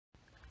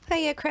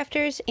Hiya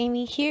crafters,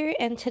 Amy here,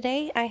 and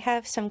today I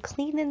have some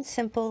clean and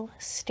simple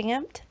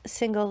stamped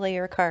single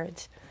layer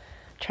cards.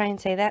 Try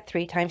and say that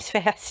 3 times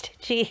fast.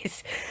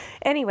 Jeez.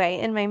 Anyway,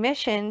 in my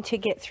mission to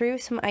get through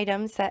some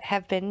items that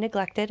have been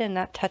neglected and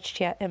not touched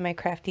yet in my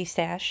crafty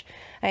stash,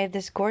 I have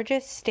this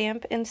gorgeous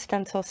stamp and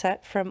stencil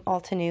set from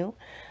Altenew.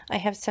 I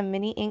have some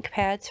mini ink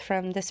pads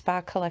from the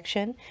Spa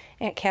collection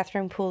at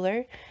Catherine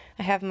Pooler.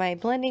 I have my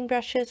blending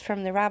brushes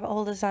from the Rabbit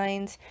Hole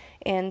Designs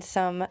and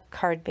some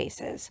card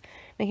bases.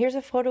 Now here's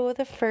a photo of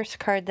the first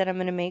card that I'm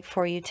going to make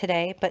for you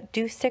today, but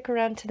do stick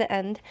around to the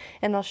end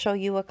and I'll show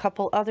you a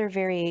couple other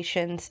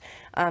variations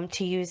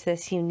to use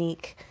this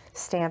unique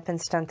stamp and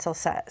stencil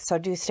set, so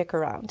do stick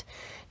around.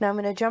 Now I'm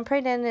going to jump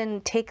right in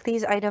and take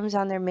these items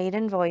on their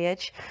maiden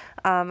voyage.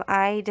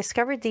 I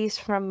discovered these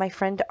from my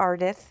friend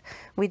Ardith.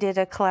 We did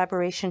a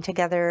collaboration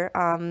together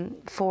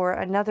for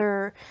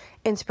another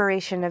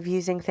inspiration of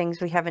using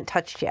things we haven't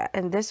touched yet,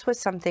 and this was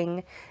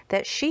something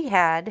that she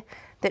had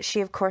that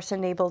she of course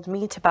enabled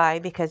me to buy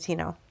because, you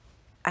know,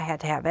 I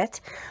had to have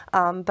it,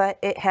 but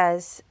it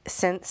has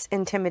since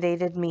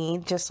intimidated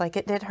me just like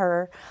it did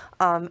her,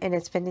 and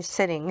it's been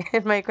sitting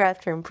in my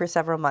craft room for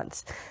several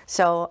months.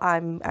 So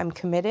I'm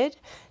committed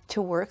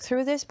to work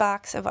through this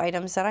box of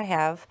items that I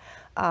have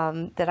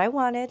that I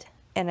wanted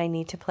and I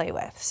need to play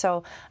with.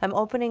 So I'm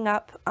opening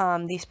up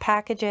these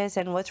packages,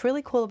 and what's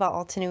really cool about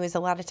Altenew is a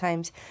lot of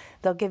times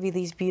they'll give you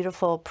these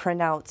beautiful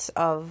printouts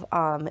of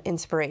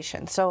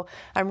inspiration. So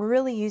I'm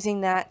really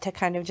using that to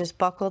kind of just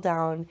buckle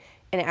down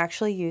and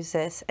actually use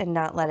this and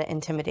not let it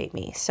intimidate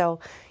me. So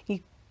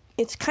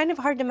it's kind of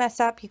hard to mess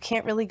up. You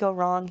can't really go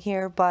wrong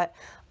here, but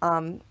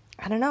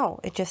I don't know,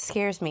 it just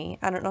scares me.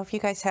 I don't know if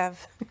you guys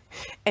have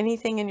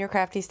anything in your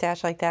crafty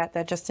stash like that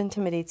that just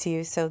intimidates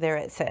you, so there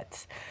it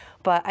sits.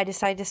 But I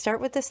decided to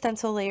start with the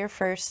stencil layer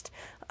first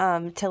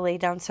to lay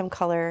down some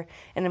color,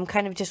 and I'm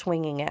kind of just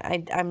winging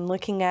it. I'm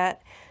looking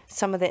at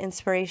some of the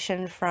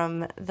inspiration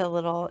from the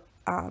little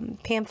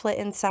pamphlet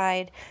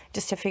inside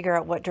just to figure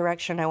out what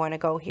direction I want to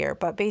go here.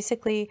 But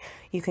basically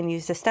you can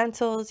use the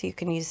stencils, you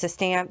can use the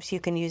stamps, you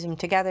can use them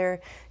together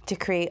to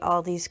create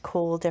all these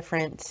cool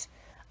different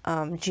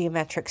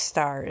geometric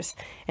stars,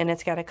 and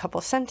it's got a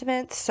couple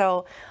sentiments.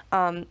 So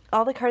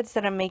all the cards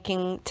that I'm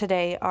making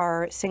today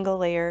are single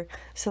layer,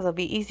 so they'll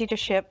be easy to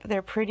ship.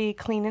 They're pretty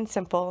clean and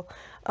simple,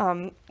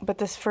 but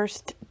this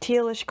first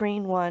tealish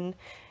green one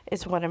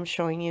is what I'm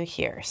showing you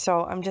here.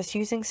 So I'm just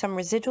using some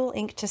residual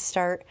ink to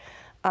start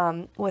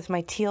with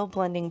my teal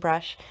blending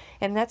brush,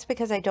 and that's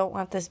because I don't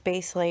want this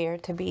base layer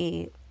to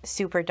be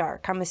super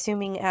dark. I'm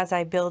assuming as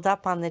I build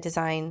up on the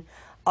design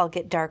I'll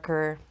get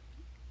darker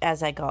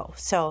as I go.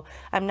 So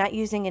I'm not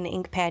using an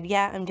ink pad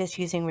yet, I'm just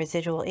using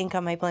residual ink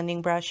on my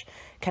blending brush,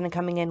 kind of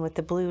coming in with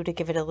the blue to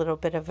give it a little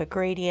bit of a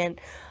gradient,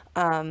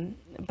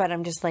 but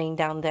I'm just laying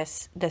down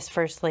this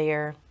first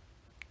layer,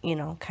 you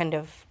know, kind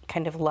of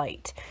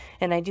light.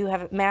 And I do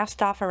have it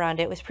masked off around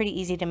it. It was pretty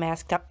easy to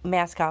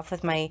mask off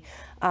with my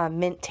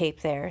mint tape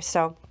there.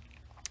 So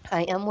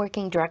I am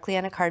working directly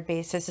on a card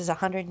base. This is a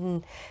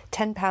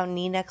 110-pound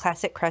Neenah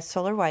Classic Crest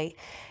Solar White,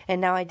 and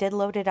now I did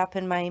load it up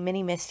in my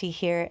mini Misty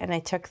here, and I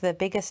took the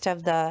biggest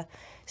of the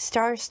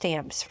star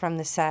stamps from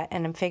the set,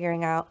 and I'm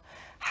figuring out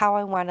how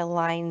I want to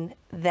line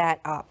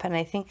that up. And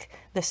I think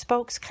the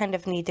spokes kind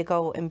of need to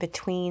go in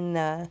between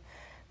the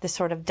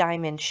sort of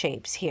diamond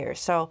shapes here.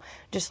 So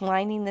just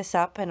lining this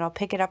up, and I'll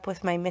pick it up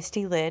with my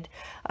Misty lid.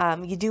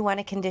 You do want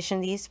to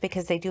condition these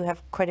because they do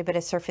have quite a bit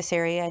of surface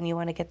area, and you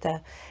want to get the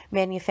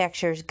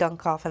manufacturer's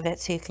gunk off of it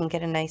so you can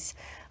get a nice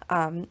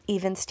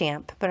even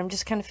stamp. But I'm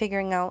just kind of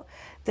figuring out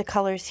the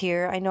colors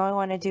here. I know I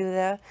want to do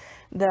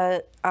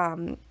the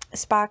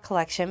Spa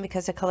collection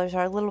because the colors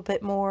are a little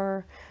bit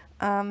more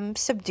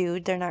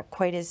subdued. They're not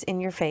quite as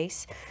in your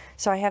face.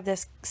 So I have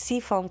this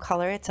seafoam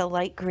color. It's a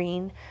light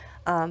green.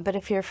 But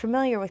if you're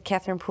familiar with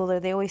Catherine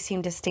Pooler, they always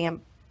seem to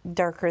stamp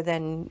darker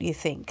than you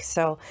think.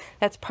 So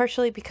that's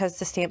partially because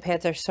the stamp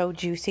pads are so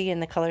juicy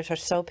and the colors are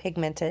so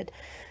pigmented.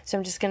 So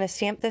I'm just going to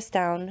stamp this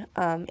down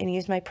and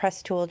use my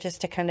press tool just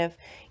to kind of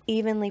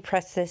evenly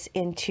press this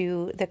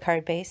into the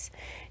card base.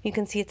 You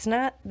can see it's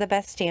not the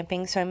best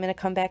stamping, so I'm going to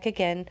come back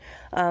again.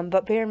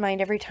 But bear in mind,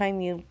 every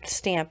time you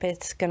stamp,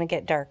 it's going to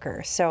get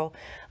darker. So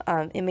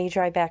it may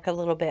dry back a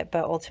little bit,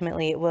 but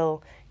ultimately it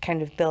will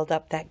kind of build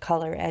up that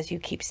color as you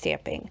keep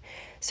stamping.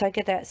 So I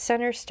get that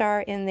center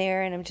star in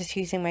there, and I'm just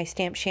using my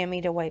stamp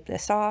chamois to wipe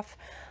this off,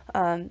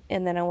 and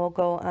then I will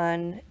go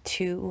on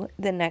to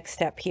the next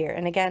step here.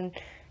 And again,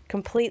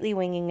 completely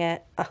winging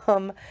it,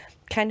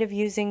 kind of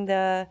using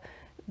the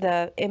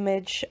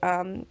image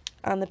on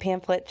the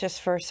pamphlet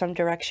just for some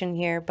direction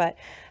here, but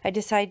I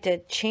decided to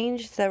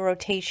change the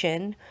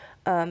rotation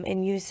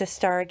and use the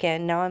star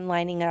again. Now I'm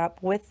lining it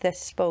up with the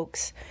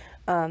spokes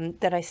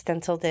that I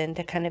stenciled in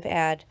to kind of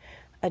add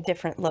a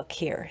different look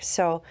here.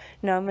 So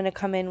now I'm going to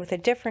come in with a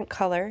different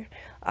color,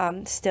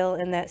 still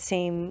in that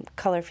same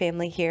color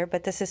family here,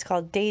 but this is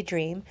called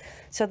Daydream.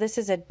 So this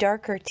is a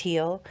darker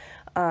teal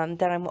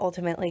that I'm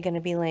ultimately going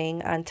to be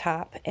laying on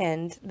top,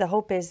 and the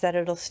hope is that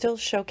it'll still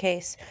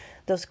showcase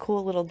those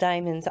cool little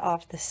diamonds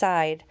off the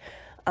side,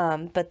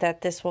 but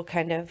that this will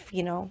kind of,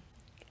 you know,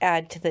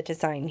 add to the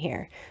design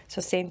here. So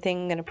same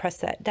thing, I'm going to press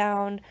that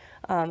down,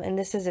 and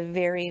this is a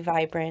very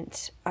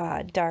vibrant,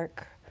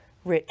 dark,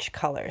 rich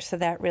color, so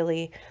that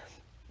really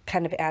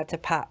kind of adds a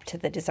pop to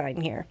the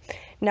design here.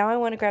 Now I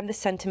want to grab the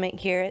sentiment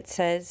here. It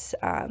says,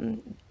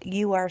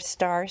 you are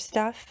star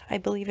stuff, I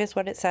believe is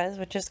what it says,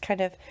 which is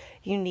kind of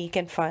unique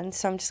and fun.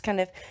 So I'm just kind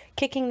of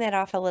kicking that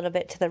off a little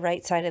bit to the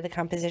right side of the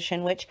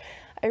composition, which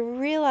I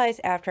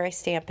realize after I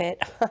stamp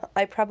it,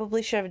 I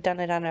probably should have done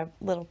it on a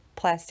little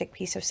plastic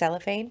piece of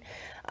cellophane,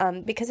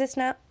 because it's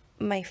not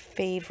my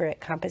favorite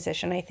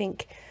composition. I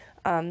think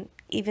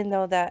even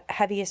though the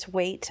heaviest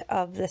weight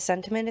of the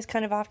sentiment is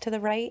kind of off to the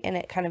right and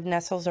it kind of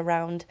nestles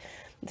around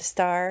the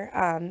star,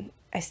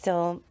 I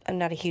still am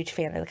not a huge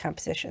fan of the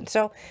composition.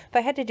 So if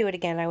I had to do it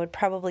again, I would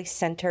probably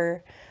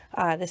center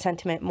the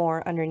sentiment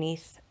more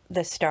underneath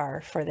the star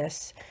for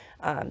this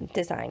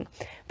design.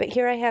 But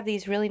here I have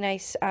these really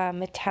nice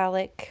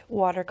metallic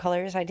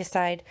watercolors. I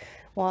decide,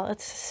 well,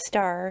 it's a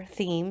star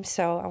theme,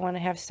 so I want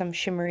to have some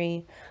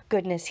shimmery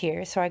goodness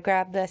here. So I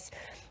grab this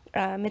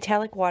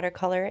metallic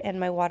watercolor and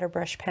my water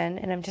brush pen,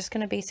 and I'm just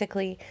going to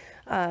basically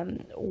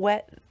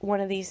wet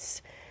one of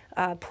these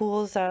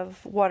pools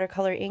of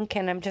watercolor ink,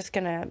 and I'm just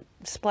going to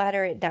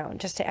splatter it down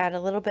just to add a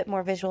little bit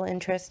more visual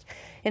interest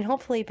and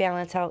hopefully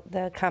balance out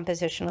the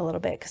composition a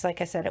little bit, because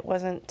like I said, it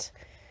wasn't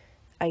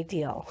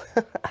ideal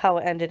how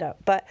it ended up,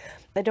 but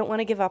I don't want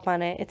to give up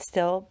on it. It's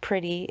still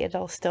pretty,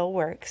 it'll still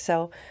work.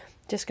 So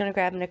just going to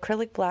grab an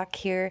acrylic block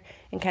here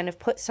and kind of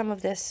put some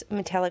of this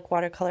metallic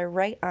watercolor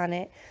right on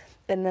it,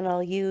 and then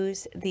I'll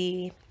use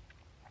the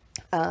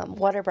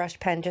water brush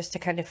pen just to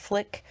kind of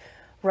flick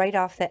right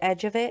off the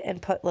edge of it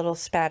and put little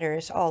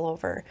spatters all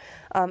over.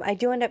 I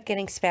do end up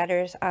getting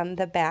spatters on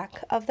the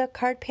back of the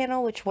card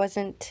panel, which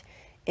wasn't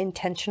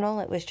intentional.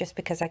 It was just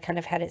because I kind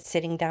of had it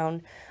sitting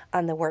down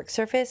on the work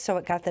surface, so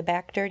it got the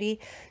back dirty.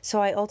 So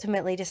I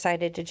ultimately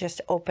decided to just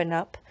open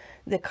up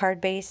the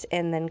card base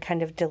and then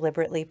kind of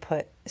deliberately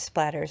put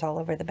splatters all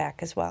over the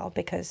back as well,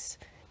 because,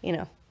 you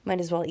know,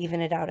 might as well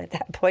even it out at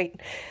that point.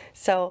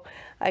 So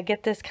I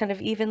get this kind of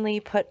evenly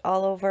put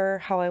all over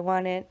how I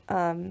want it,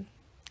 and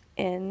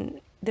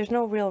there's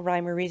no real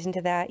rhyme or reason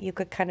to that. You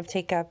could kind of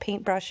take a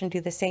paintbrush and do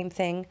the same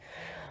thing.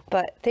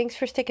 But thanks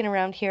for sticking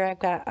around here. I've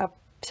got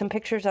some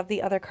pictures of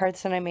the other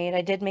cards that I made.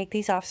 I did make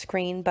these off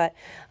screen, but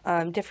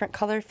different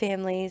color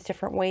families,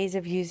 different ways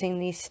of using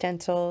these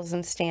stencils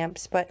and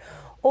stamps. But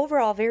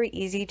overall, very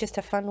easy, just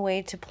a fun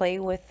way to play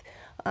with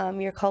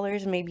your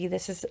colors. Maybe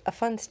this is a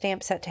fun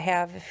stamp set to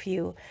have if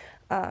you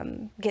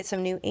get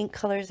some new ink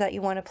colors that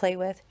you want to play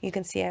with. You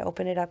can see I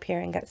opened it up here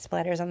and got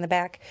splatters on the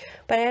back,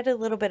 but I added a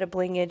little bit of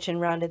blingage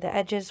and rounded the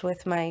edges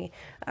with my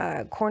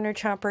corner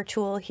chomper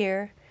tool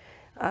here,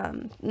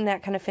 and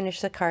that kind of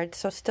finished the card.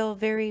 So still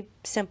very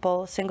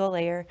simple, single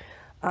layer.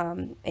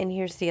 And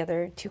here's the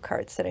other two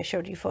cards that I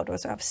showed you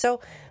photos of. So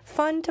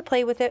fun to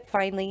play with it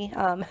finally.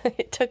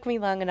 It took me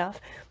long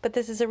enough, but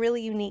this is a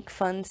really unique,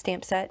 fun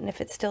stamp set, and if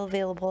it's still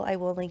available, I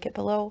will link it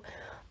below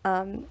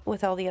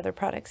with all the other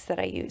products that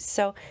I use.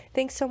 So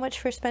thanks so much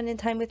for spending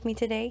time with me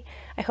today.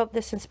 I hope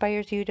this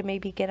inspires you to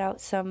maybe get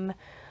out some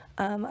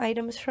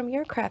items from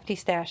your crafty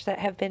stash that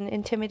have been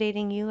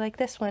intimidating you like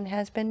this one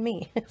has been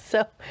me.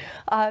 So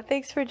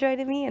thanks for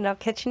joining me, and I'll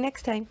catch you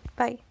next time.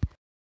 Bye.